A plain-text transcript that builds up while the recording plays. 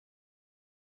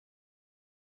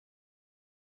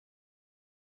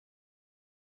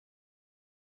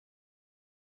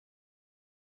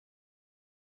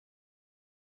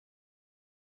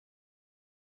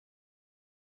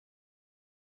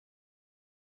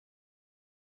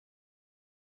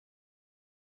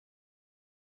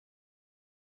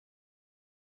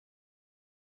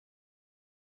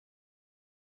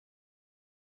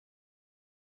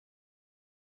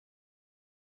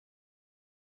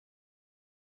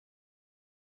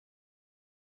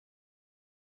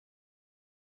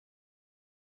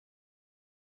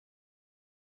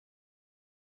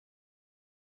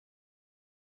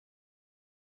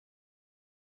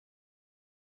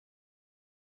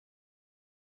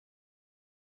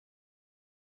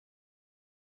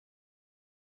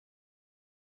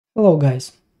Hello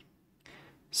guys,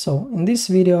 so in this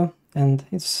video, and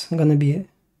it's gonna be an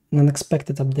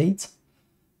unexpected update,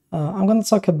 I'm gonna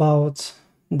talk about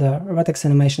the vertex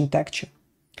animation texture.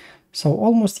 So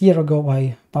almost a year ago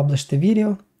I published a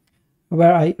video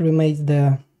where I remade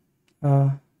the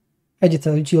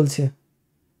editor utility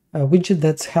widget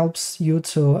that helps you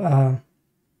to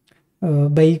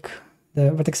bake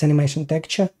the vertex animation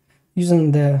texture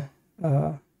using the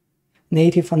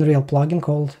native Unreal plugin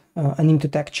called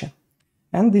AnimToTexture.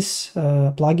 And this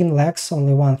plugin lacks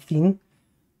only one thing,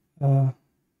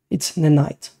 it's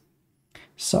Nanite.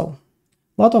 So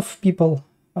a lot of people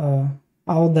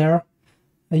out there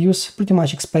use pretty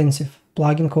much expensive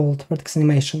plugin called Vertex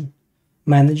Animation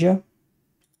Manager.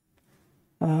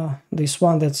 This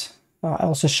one that I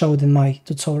also showed in my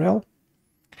tutorial.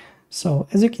 So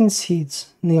as you can see, it's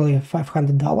nearly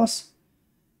 $500,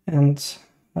 and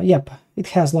yep, it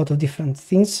has a lot of different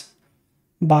things,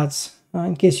 but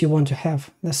in case you want to have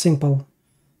the simple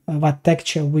VAT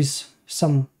texture with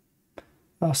some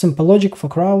simple logic for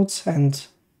crowds, and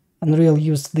Unreal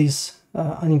used this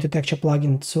AnimToTexture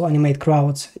plugin to animate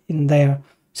crowds in their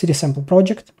city sample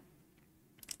project.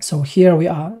 So here we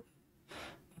are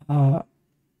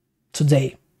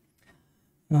today.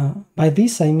 By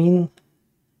this I mean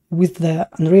with the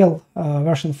Unreal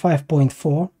version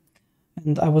 5.4,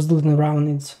 and I was doing around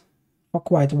it for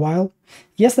quite a while.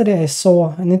 Yesterday I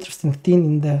saw an interesting thing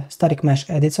in the static mesh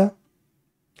editor,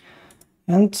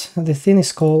 and the thing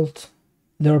is called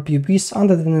Lerp UVs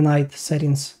under the Nanite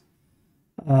settings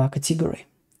category.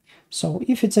 So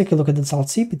if you take a look at the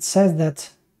tooltip, it says that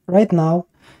right now,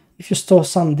 if you store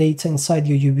some data inside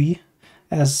your UV,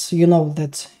 as you know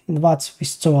that in VAT we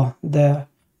store the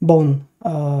bone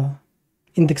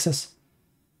indexes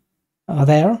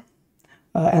there,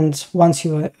 and once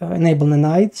you enable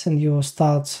Nanite and you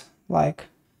start like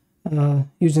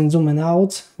using zoom in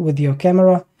out with your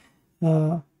camera,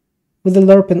 with the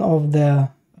lerping of the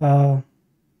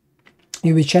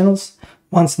UV channels,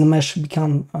 once the mesh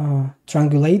become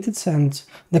triangulated and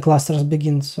the clusters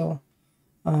begin to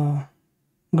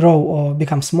grow or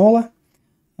become smaller,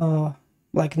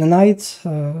 like Nanite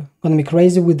gonna be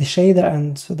crazy with the shader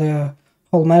and the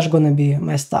whole mesh gonna be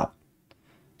messed up.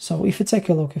 So if you take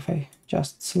a look, if I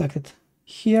just select it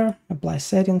here, apply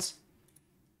settings,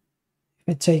 if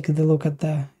I take the look at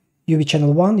the UV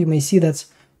channel 1, you may see that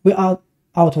we are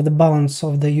out of the bounds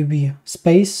of the UV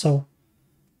space, so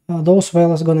those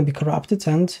values are going to be corrupted.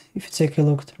 And if you take a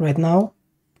look right now,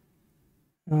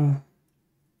 a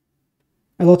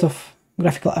lot of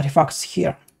graphical artifacts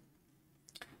here.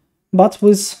 But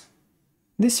with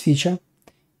this feature,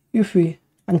 if we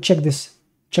uncheck this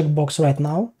checkbox right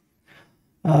now,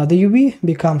 the UV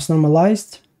becomes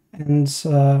normalized, and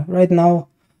right now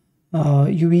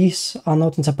UVs are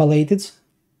not interpolated.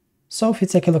 So if you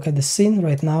take a look at the scene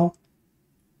right now,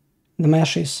 the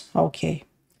mesh is okay.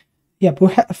 Yep,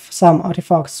 we have some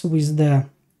artifacts with the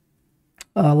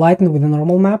lighting with the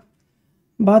normal map,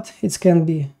 but it can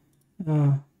be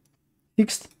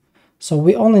fixed. So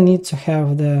we only need to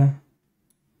have the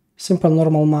simple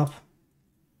normal map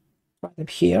right up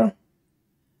here,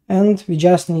 and we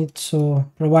just need to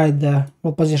provide the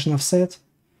roll position offset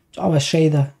to our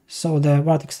shader, so the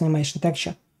vertex animation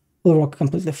texture will work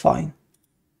completely fine.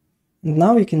 And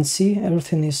now you can see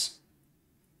everything is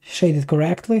shaded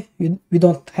correctly. We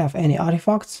don't have any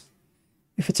artifacts.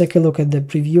 If you take a look at the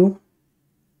preview,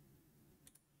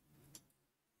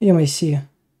 you may see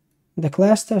the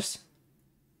clusters,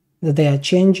 that they are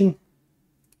changing,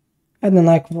 and the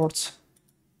Nike works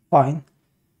fine.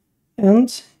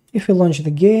 And if we launch the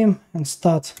game and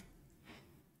start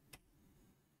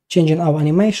changing our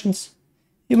animations,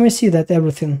 you may see that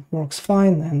everything works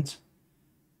fine and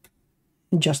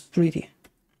just pretty.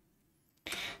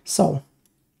 So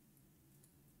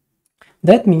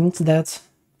that means that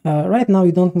right now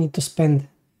you don't need to spend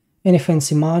any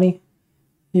fancy money.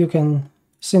 You can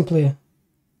simply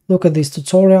look at this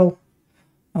tutorial,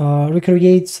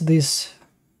 recreate this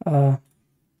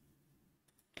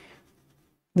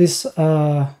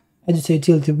editor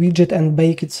utility widget and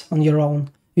bake it on your own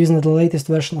using the latest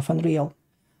version of Unreal.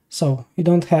 So you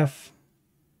don't have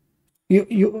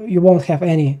you won't have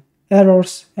any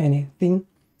errors, anything.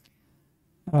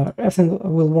 Everything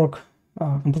will work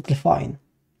completely fine.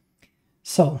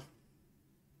 So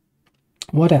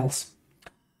what else?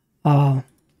 For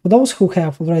those who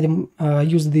have already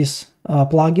used this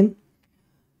plugin,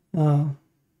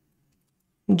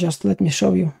 just let me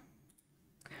show you.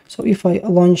 So if I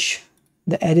launch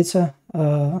the editor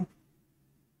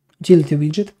utility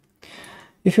widget,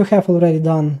 if you have already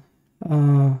done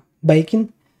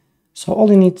baking, so all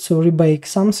you need to rebake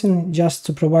something just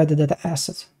to provide the data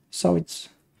asset. so it's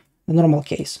the normal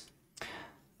case.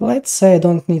 Let's say I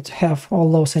don't need to have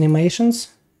all those animations.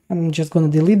 I'm just gonna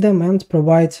delete them and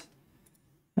provide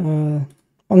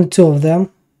only 2 of them.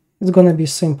 It's gonna be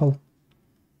simple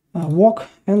walk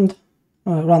and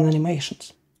run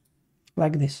animations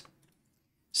like this.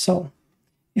 So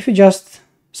if you just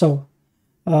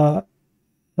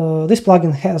this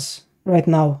plugin has right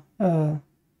now a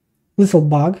little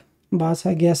bug, but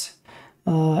I guess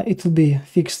it will be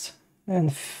fixed in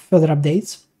further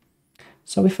updates.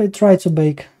 So if I try to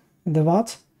bake the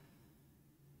VAT,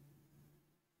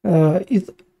 it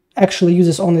actually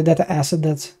uses only data asset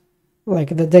that's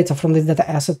like the data from this data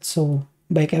asset to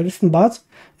bake everything, but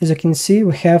as you can see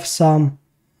we have some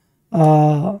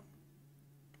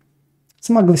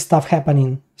ugly stuff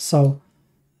happening. So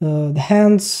the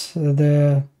hands,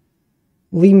 the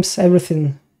limbs,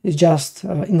 everything is just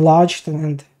enlarged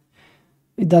and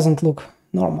it doesn't look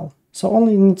normal. So all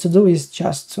you need to do is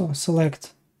just to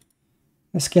select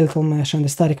the skeletal mesh and the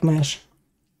static mesh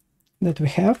that we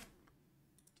have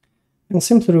and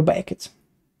simply rebake it.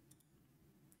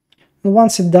 And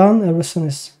once it's done, everything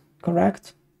is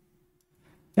correct.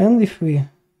 And if we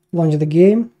launch the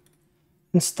game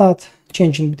and start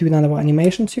changing between other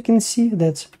animations, you can see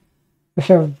that we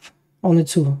have only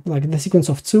 2, like the sequence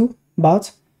of 2,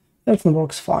 but everything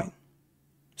works fine.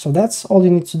 So that's all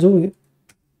you need to do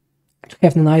to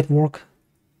have Nanite work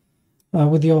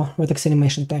with your vertex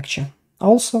animation texture.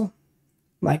 Also,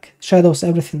 like shadows,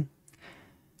 everything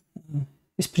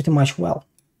is pretty much well.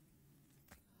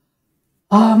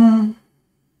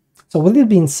 So with it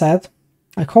being said,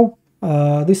 I hope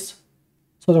this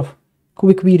sort of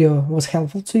quick video was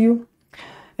helpful to you,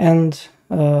 and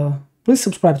please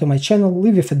subscribe to my channel,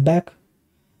 leave your feedback.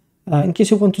 In case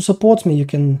you want to support me, you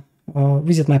can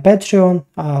visit my Patreon.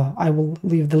 I will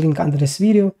leave the link under this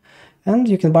video, and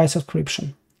you can buy a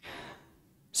subscription.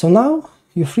 So now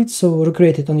you're free to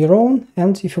recreate it on your own,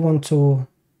 and if you want to,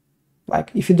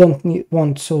 if you don't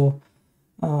want to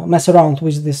mess around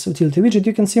with this utility widget,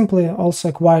 you can simply also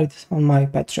acquire it on my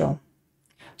Patreon.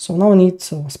 So no need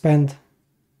to spend,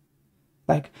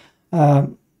 I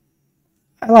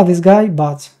love this guy,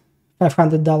 but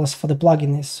 $500 for the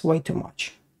plugin is way too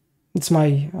much. It's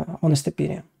my honest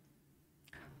opinion.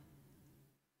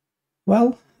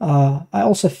 Well, I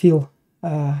also feel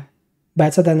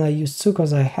better than I used to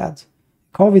because I had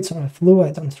COVID or a flu,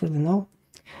 I don't really know.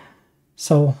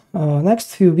 So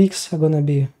next few weeks are gonna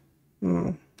be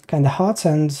kind of hot,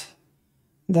 and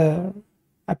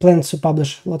I plan to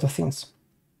publish a lot of things.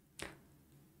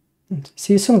 And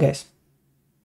see you soon, guys.